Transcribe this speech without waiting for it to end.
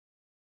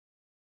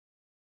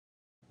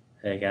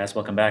Hey guys,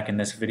 welcome back. In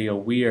this video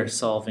we are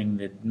solving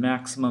the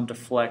maximum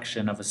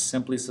deflection of a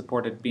simply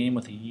supported beam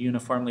with a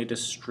uniformly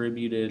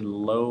distributed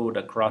load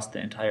across the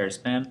entire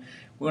span.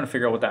 We want to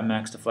figure out what that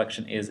max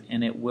deflection is,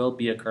 and it will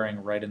be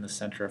occurring right in the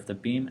center of the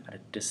beam at a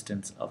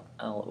distance of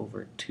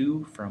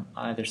L/2 from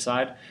either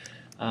side.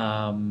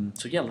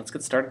 So yeah, let's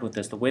get started with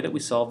this. The way that we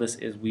solve this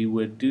is we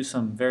would do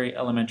some very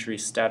elementary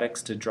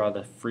statics to draw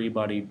the free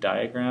body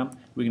diagram.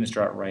 We can just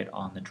draw it right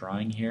on the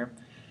drawing here.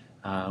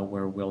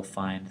 Where we'll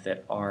find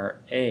that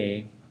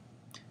RA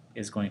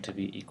is going to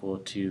be equal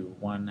to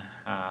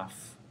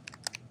 1/2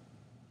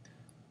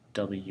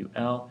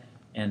 WL,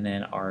 and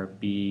then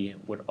RB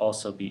would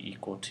also be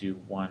equal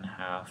to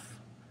 1/2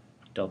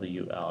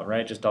 WL,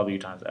 right? Just W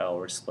times L,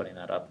 we're splitting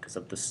that up because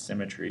of the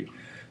symmetry.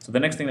 So the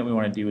next thing that we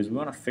want to do is we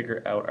want to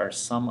figure out our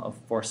sum of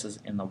forces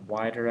in the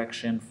Y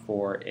direction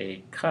for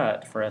a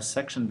cut, for a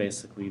section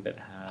basically that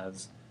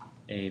has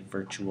a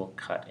virtual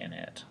cut in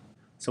it.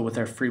 So with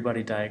our free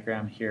body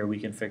diagram here, we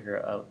can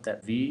figure out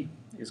that V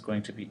is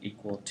going to be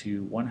equal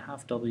to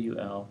 1/2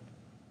 WL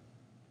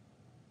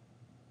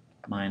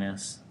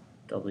minus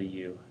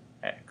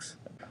WX.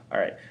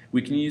 Alright,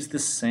 we can use the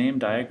same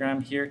diagram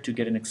here to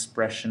get an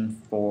expression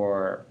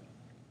for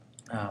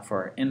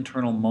our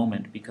internal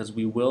moment, because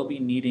we will be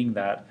needing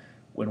that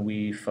when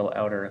we fill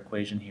out our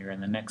equation here in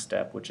the next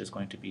step, which is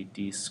going to be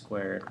d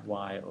squared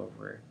y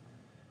over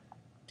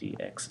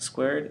dx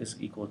squared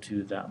is equal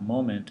to that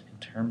moment in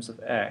terms of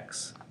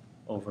x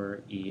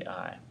over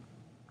EI.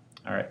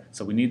 Alright,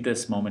 so we need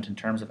this moment in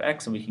terms of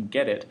x, and we can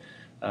get it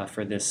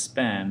for this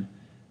span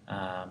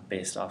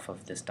based off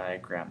of this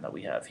diagram that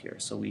we have here.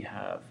 So we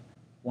have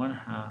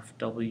 1/2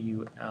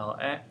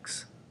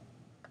 WLX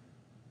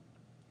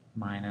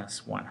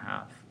minus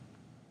 1/2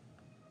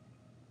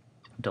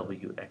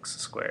 WX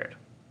squared.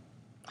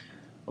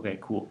 Okay,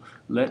 cool.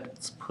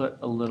 Let's put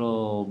a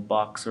little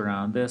box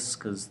around this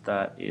because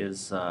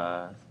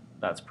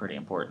that's pretty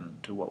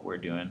important to what we're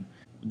doing.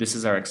 This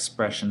is our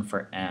expression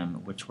for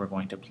M, which we're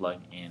going to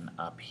plug in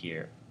up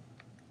here.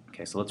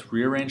 Okay, so let's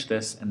rearrange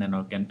this, and then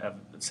again,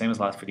 same as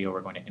last video,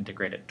 we're going to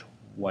integrate it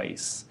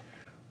twice.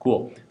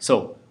 Cool.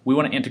 So we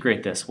want to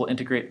integrate this. We'll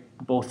integrate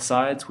both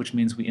sides, which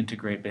means we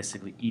integrate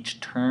basically each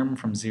term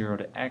from 0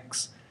 to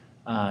x.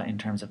 In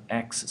terms of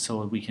x,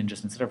 so we can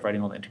just, instead of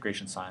writing all the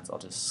integration signs, I'll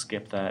just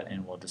skip that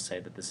and we'll just say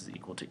that this is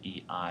equal to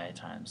EI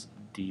times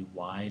dy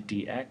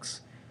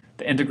dx.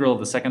 The integral of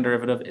the second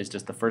derivative is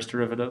just the first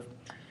derivative,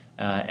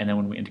 and then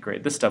when we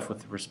integrate this stuff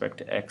with respect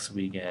to x,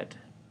 we get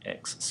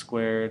x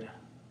squared,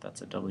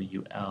 that's a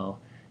WL,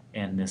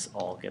 and this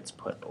all gets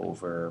put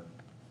over,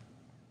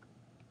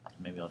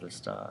 maybe I'll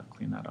just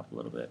clean that up a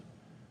little bit,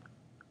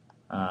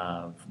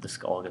 this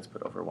all gets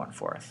put over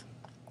 1/4.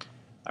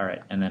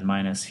 Alright, and then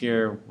minus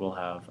here, we'll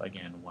have,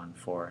 again,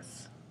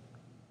 1/4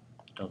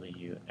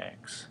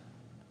 WX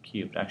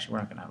cubed. Actually, we're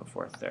not going to have a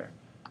fourth there.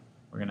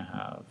 We're going to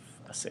have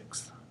a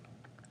 1/6.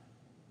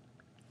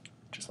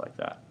 Just like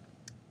that.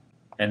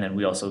 And then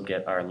we also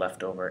get our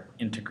leftover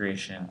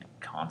integration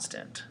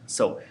constant.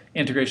 So,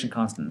 integration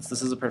constants.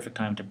 This is a perfect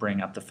time to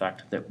bring up the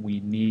fact that we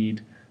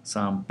need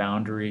some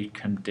boundary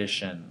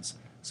conditions.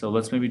 So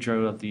let's maybe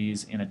draw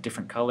these in a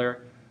different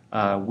color.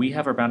 We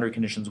have our boundary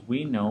conditions.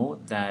 We know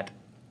that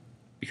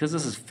because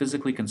this is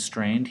physically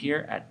constrained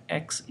here, at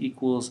x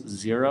equals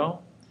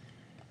 0,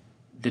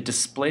 the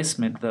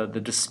displacement, the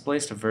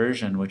displaced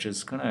version, which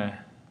is going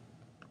to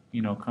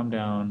come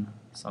down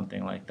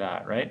something like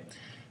that, right?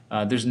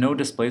 There's no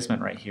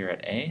displacement right here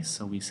at a,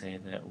 so we say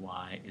that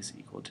y is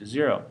equal to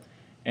 0.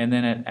 And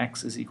then at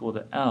x is equal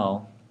to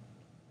L,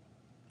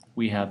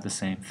 we have the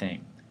same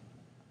thing.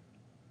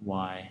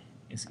 Y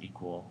is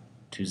equal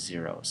to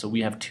 0. So we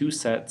have two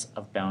sets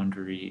of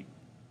boundary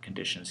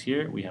conditions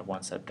here. We have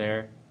one set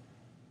there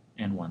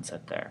and one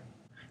set there.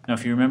 Now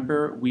if you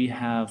remember, we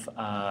have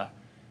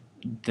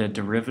the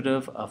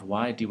derivative of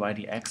y dy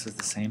dx is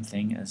the same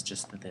thing as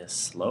just this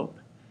slope,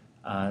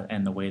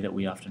 and the way that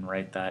we often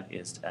write that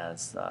is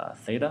as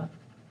theta.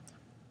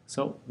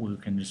 So we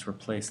can just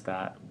replace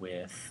that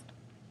with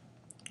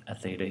a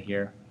theta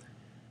here,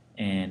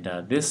 and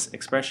this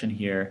expression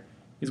here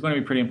is going to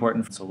be pretty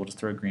important, so we'll just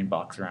throw a green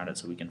box around it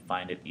so we can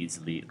find it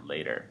easily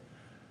later.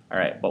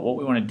 Alright, but what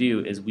we want to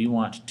do is we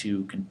want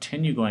to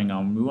continue going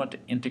on. We want to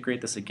integrate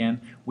this again.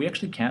 We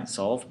actually can't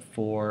solve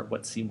for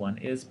what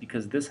C1 is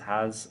because this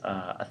has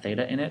a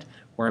theta in it,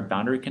 where our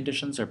boundary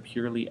conditions are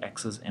purely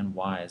x's and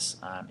y's.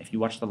 If you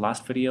watched the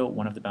last video,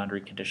 one of the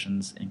boundary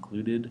conditions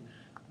included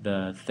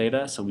the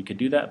theta, so we could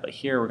do that, but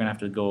here we're going to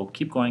have to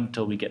keep going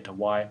until we get to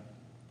y,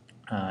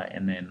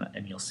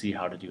 and you'll see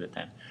how to do it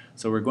then.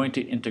 So we're going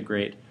to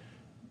integrate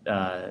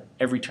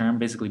every term,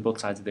 basically both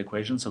sides of the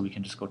equation, so we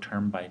can just go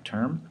term by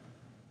term.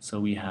 So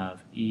we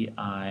have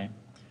EI,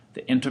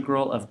 the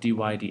integral of dy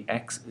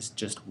dx is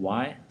just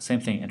y. Same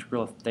thing,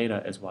 integral of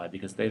theta is y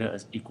because theta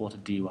is equal to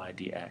dy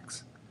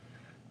dx.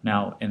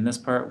 Now in this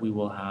part we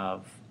will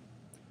have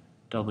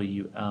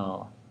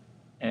WL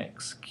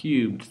x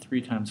cubed,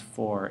 3 times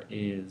 4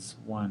 is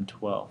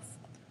 1/12,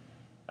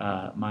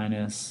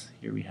 minus,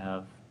 here we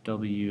have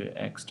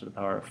wx to the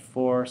power of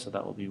 4, so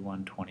that will be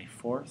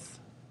 1/24th.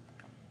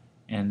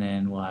 And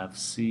then we'll have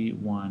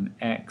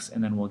c1x,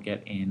 and then we'll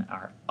get in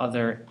our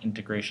other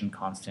integration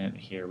constant.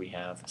 Here we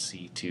have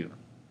c2.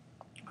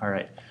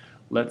 Alright,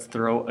 let's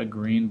throw a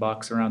green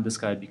box around this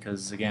guy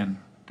because, again,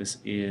 this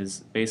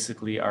is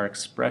basically our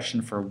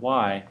expression for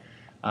y.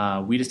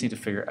 We just need to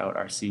figure out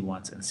our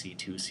c1s and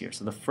c2s here.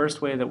 So the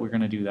first way that we're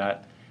going to do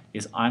that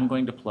is I'm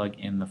going to plug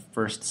in the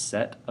first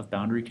set of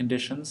boundary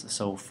conditions.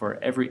 So for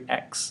every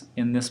x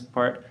in this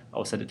part, I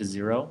will set it to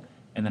 0.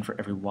 And then for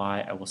every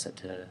y, I will set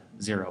to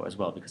 0 as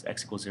well, because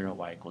x equals 0,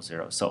 y equals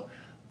 0. So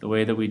the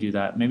way that we do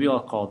that, maybe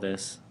I'll call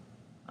this,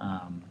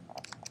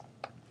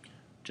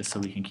 just so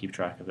we can keep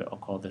track of it, I'll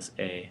call this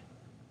A.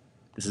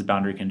 This is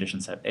boundary condition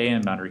set A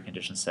and boundary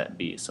condition set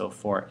B. So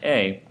for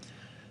A,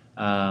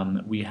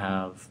 we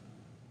have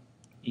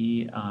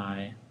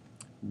EI,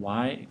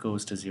 y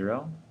goes to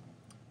 0.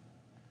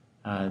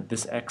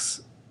 This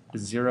x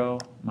is 0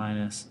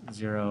 minus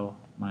 0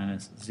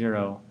 minus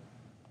 0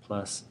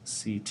 plus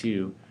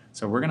C2.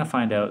 So we're going to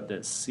find out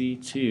that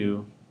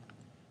C2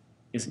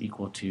 is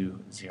equal to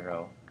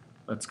 0.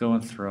 Let's go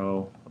and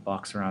throw a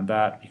box around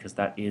that because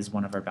that is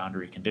one of our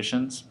boundary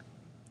conditions.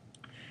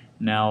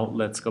 Now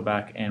let's go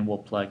back and we'll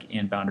plug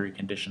in boundary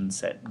condition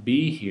set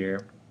B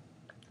here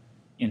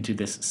into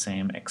this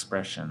same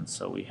expression.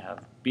 So we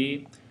have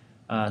B,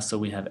 so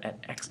we have at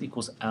x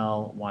equals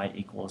L, y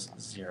equals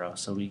 0.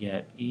 So we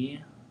get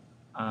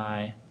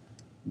EI,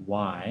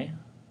 y,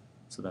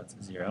 so that's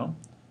 0,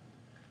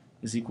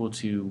 is equal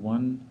to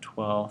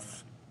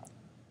 1/12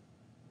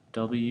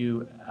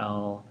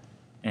 WL,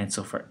 and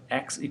so for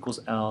x equals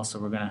L, so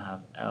we're going to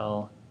have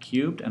L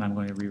cubed, and I'm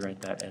going to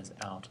rewrite that as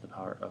L to the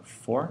power of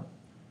 4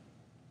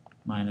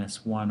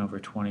 minus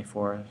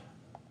 1/24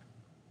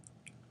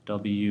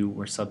 W,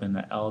 we're subbing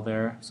the L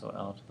there, so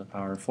L to the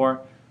power of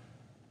 4,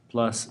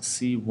 plus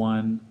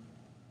C1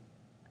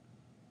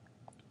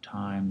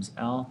 times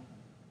L,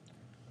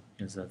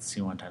 because that's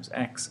C1 times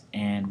x,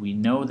 and we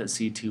know that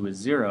C2 is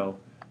 0,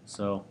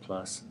 so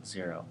plus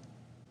 0.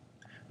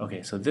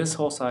 Okay, so this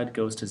whole side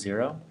goes to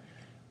 0.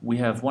 We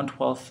have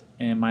 1/12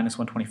 and minus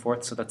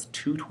 1/24, so that's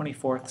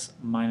 2/24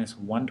 minus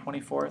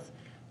 1/24.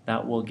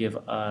 That will give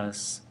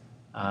us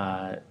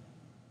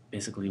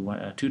basically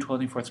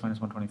 2/24 minus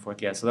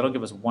 1/24. Yeah, so that'll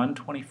give us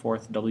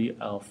 1/24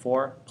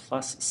 WL4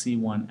 plus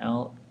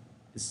C1L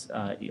is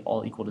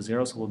all equal to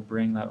 0. So we'll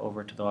bring that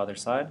over to the other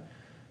side,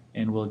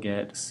 and we'll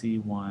get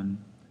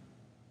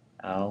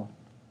C1L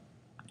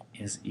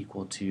is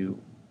equal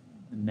to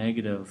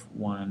negative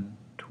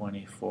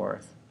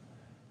 1/24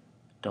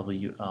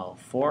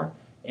 WL4,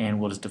 and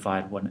we'll just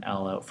divide one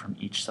L out from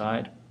each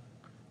side,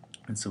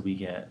 and so we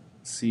get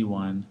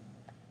C1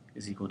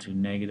 is equal to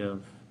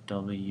negative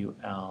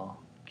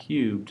WL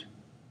cubed,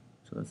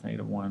 so that's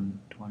negative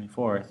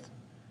 1/24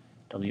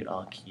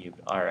 WL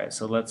cubed. Alright,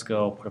 so let's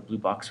go put a blue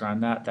box around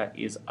that. That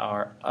is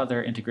our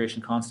other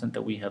integration constant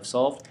that we have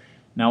solved.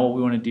 Now what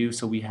we want to do,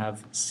 so we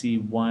have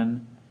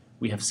C1,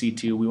 we have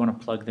C2, we want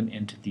to plug them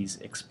into these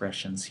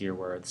expressions here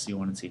where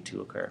C1 and C2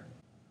 occur.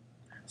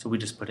 So we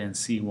just put in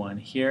C1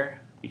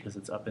 here because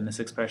it's up in this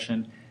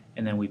expression,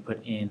 and then we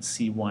put in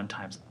C1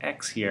 times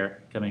x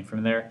here coming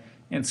from there,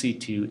 and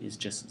C2 is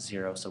just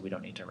 0, so we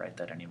don't need to write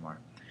that anymore.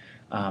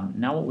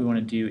 Now what we want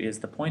to do is,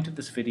 the point of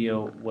this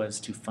video was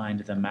to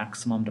find the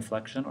maximum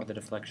deflection, or the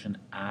deflection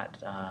at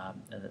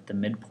the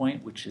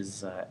midpoint, which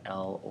is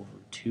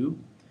L/2.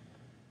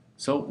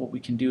 So what we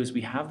can do is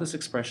we have this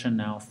expression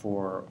now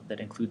for that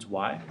includes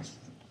y.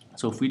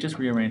 So if we just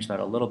rearrange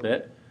that a little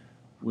bit,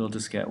 we'll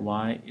just get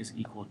y is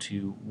equal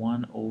to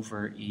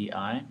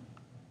 1/EI,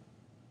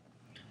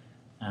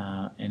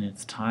 and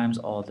it's times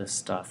all this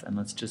stuff. And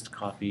let's just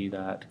copy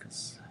that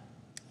because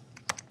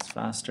it's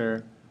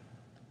faster.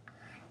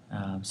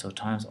 So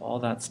times all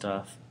that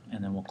stuff,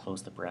 and then we'll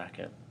close the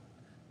bracket.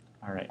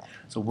 All right.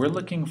 So we're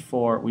looking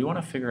for, we want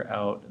to figure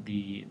out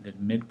the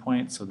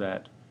midpoint, so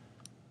that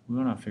we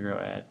want to figure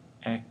out at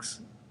x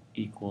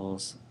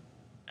equals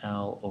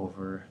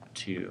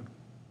L/2.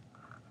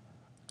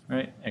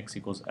 Right? X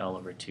equals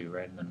L/2,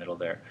 right in the middle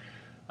there.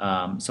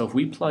 So if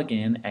we plug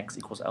in x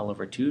equals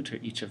L/2 to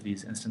each of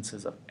these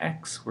instances of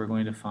x, we're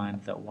going to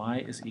find that y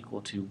is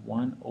equal to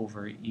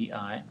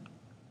 1/EI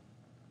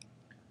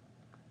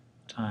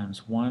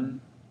times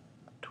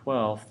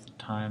 1/12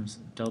 times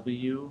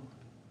WL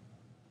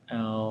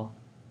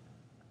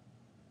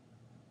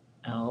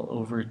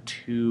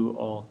L/2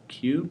 all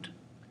cubed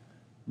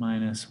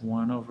minus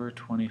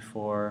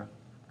 1/24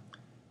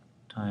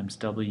 times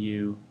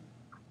W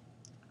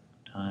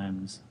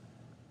times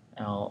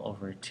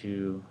L/2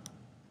 to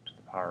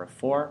the power of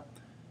 4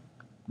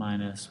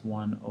 minus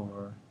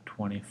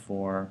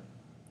 1/24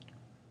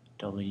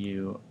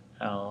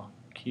 WL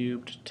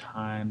cubed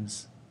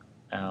times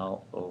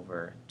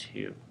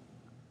L/2.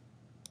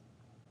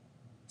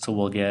 So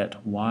we'll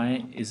get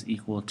y is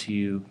equal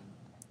to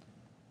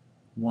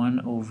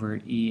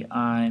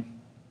 1/EI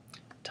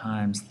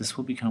times, this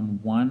will become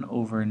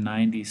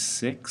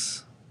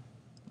 1/96,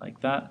 like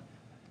that,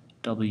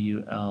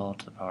 WL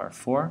to the power of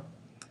 4.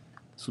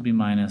 This will be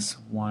minus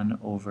 1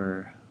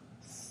 over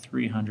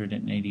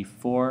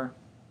 384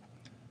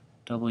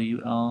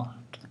 WL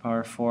to the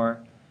power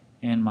 4,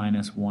 and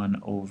minus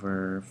 1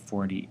 over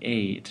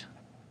 48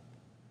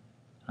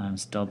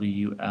 times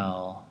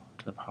WL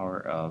to the power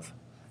of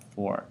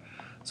 4.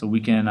 So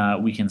we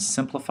can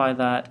simplify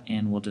that,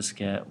 and we'll just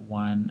get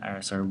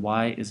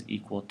y is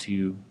equal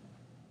to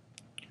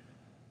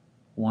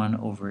 1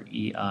 over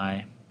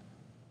EI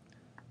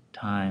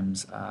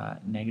times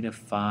negative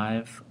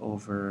 5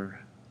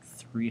 over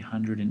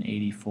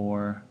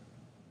 384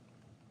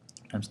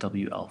 times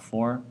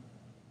WL4.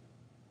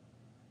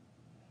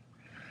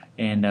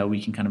 And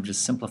we can kind of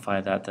just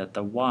simplify that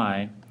the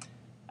y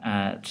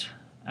at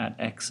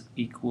x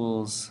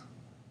equals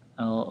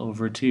L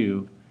over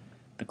 2,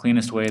 the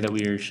cleanest way that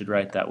we should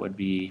write that would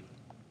be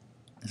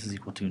this is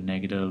equal to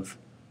negative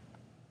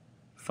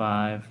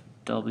 5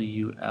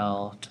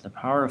 WL to the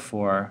power of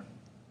 4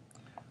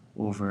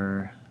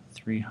 over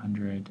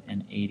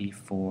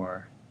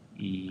 384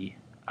 EI.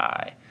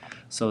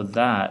 So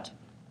that,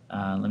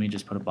 let me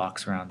just put a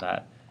box around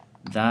that.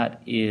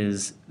 That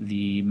is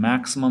the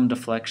maximum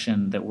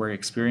deflection that we're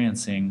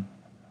experiencing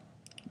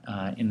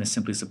in the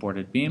simply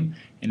supported beam,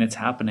 and it's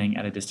happening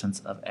at a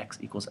distance of x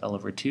equals L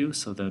over 2.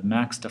 So the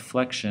max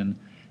deflection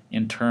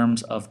in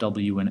terms of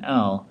W and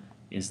L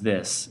is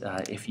this.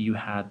 If you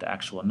had the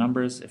actual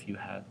numbers, if you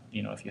had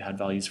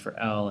values for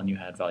L and you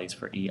had values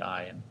for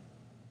EI and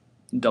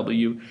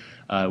W,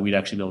 we'd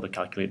actually be able to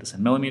calculate this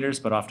in millimeters,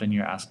 but often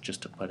you're asked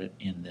just to put it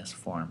in this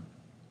form.